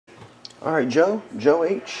All right, Joe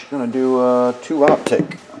H. Gonna do 2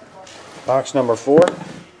 Optic. Box number 4.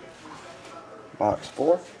 Box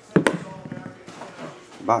 4.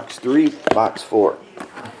 Box 3. Box 4.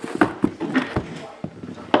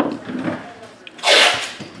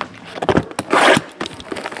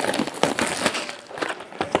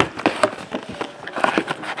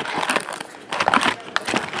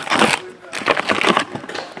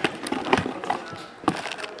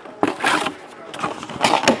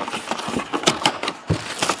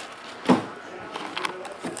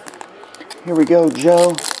 Here we go, Joe.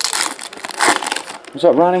 What's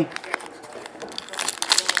up, Ronnie?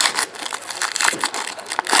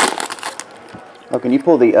 Oh, can you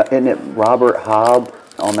pull the, isn't it Robert Hobb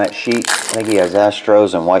on that sheet? I think he has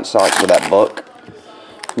Astros and White Sox with that book.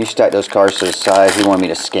 Can you stack those cards to the side? He wanted me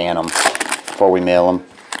to scan them before we mail them.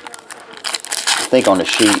 I think on the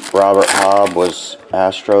sheet, Robert Hobb was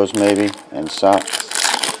Astros maybe, and Sox.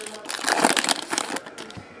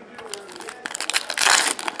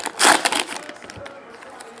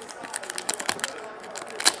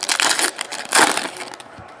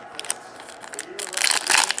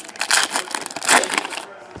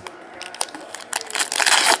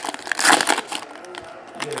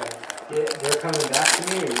 Yeah, they're coming back to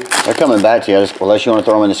me? Or They're coming back to you, unless you want to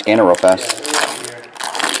throw them in the scanner real fast.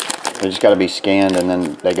 They just got to be scanned and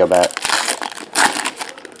then they go back.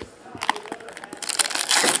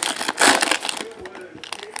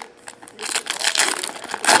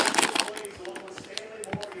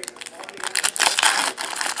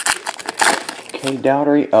 K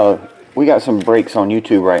Dowdery. We got some breaks on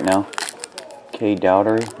YouTube right now. K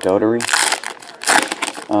Dowdery.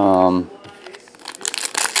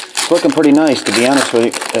 It's looking pretty nice, to be honest with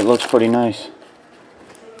you. It looks pretty nice.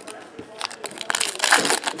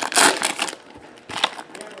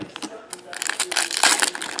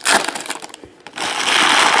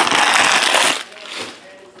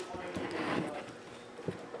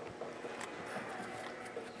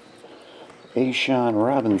 Ashawn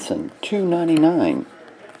Robinson, $2.99.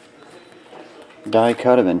 Die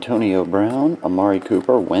cut of Antonio Brown, Amari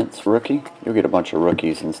Cooper, Wentz rookie. You'll get a bunch of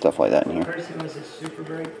rookies and stuff like that in here. what person was this super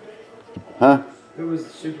break? Huh? Who was the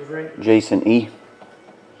super break? Jason E.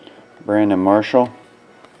 Brandon Marshall.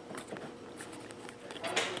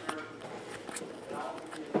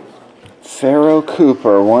 Pharaoh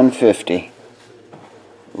Cooper, 150.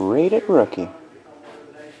 Rated rookie.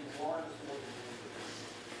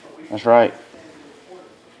 That's right.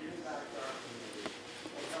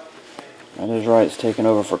 That is right. It's taking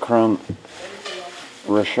over for Chrome.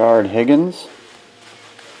 Rashard Higgins.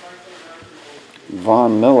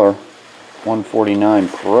 Von Miller, 149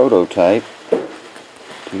 prototype.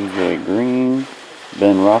 TJ Green.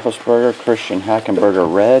 Ben Roethlisberger. Christian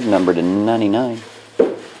Hackenberger red, numbered to 99.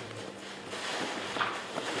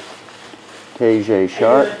 KJ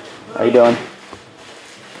Sharp. How you doing?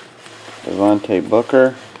 Devontae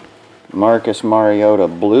Booker. Marcus Mariota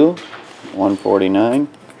blue, 149.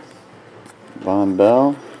 Von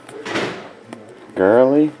Bell.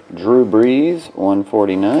 Gurley. Drew Brees,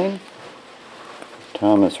 149.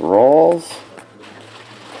 Thomas Rawls.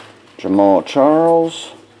 Jamal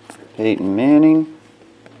Charles. Peyton Manning.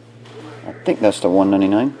 I think that's the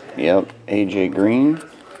 199. Yep. AJ Green.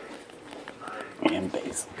 And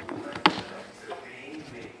base.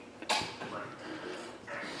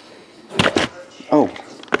 Oh,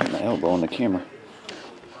 my elbow on the camera.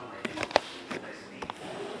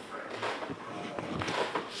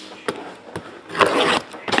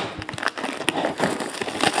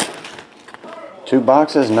 Two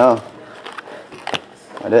boxes? No,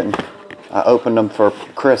 I didn't. I opened them for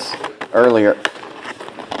Chris earlier.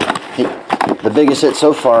 The biggest hit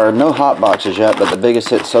so far, no hot boxes yet, but the biggest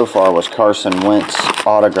hit so far was Carson Wentz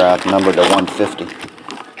autograph, numbered to 150.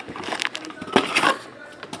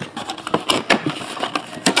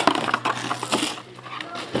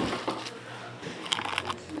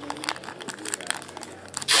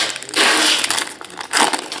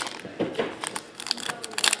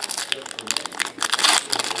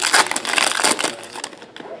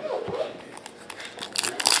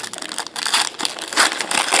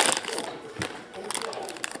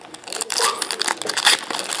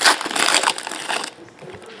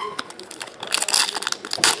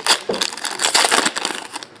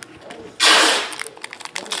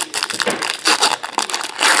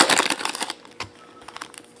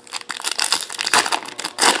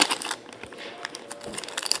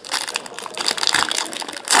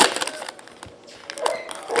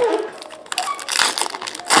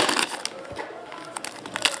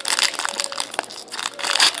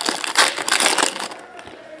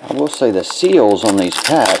 I will say the seals on these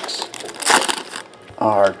packs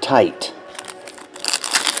are are tight.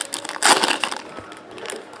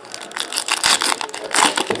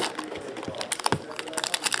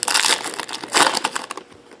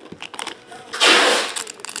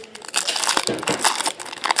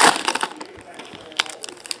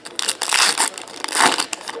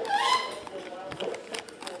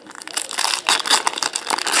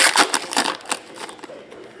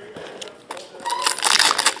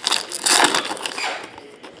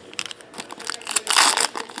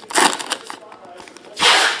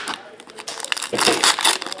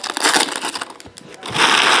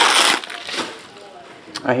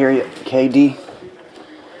 I hear you, KD.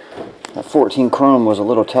 That 14 chrome was a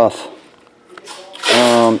little tough.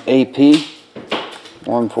 AP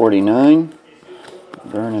 149.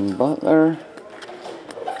 Vernon Butler.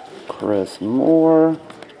 Chris Moore.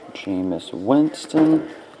 Jameis Winston.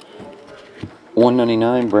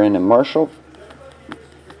 199. Brandon Marshall.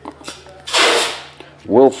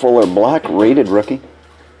 Will Fuller Black rated rookie.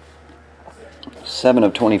 7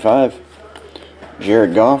 of 25.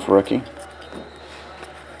 Jared Goff rookie.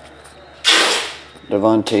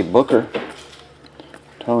 Devontae Booker,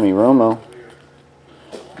 Tony Romo,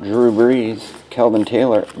 Drew Brees, Kelvin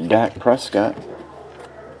Taylor, Dak Prescott,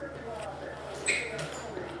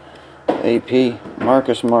 AP,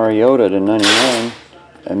 Marcus Mariota to 99,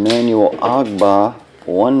 Emmanuel Ogbah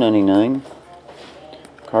 199,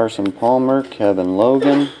 Carson Palmer, Kevin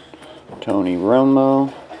Logan, Tony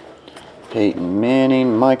Romo, Peyton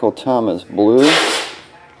Manning, Michael Thomas Blue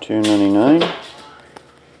 299.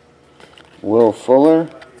 Will Fuller,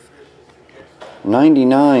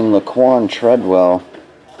 99, Laquan Treadwell.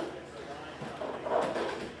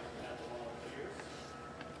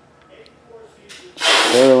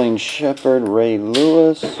 Sterling Shepard, Ray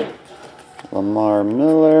Lewis, Lamar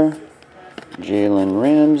Miller, Jalen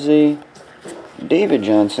Ramsey, David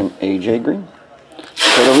Johnson, AJ Green.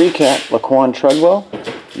 So to recap, Laquan Treadwell,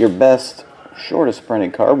 your best, shortest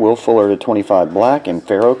printed card, Will Fuller to 25 black, and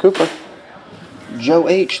Pharaoh Cooper. Joe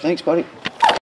H, thanks buddy.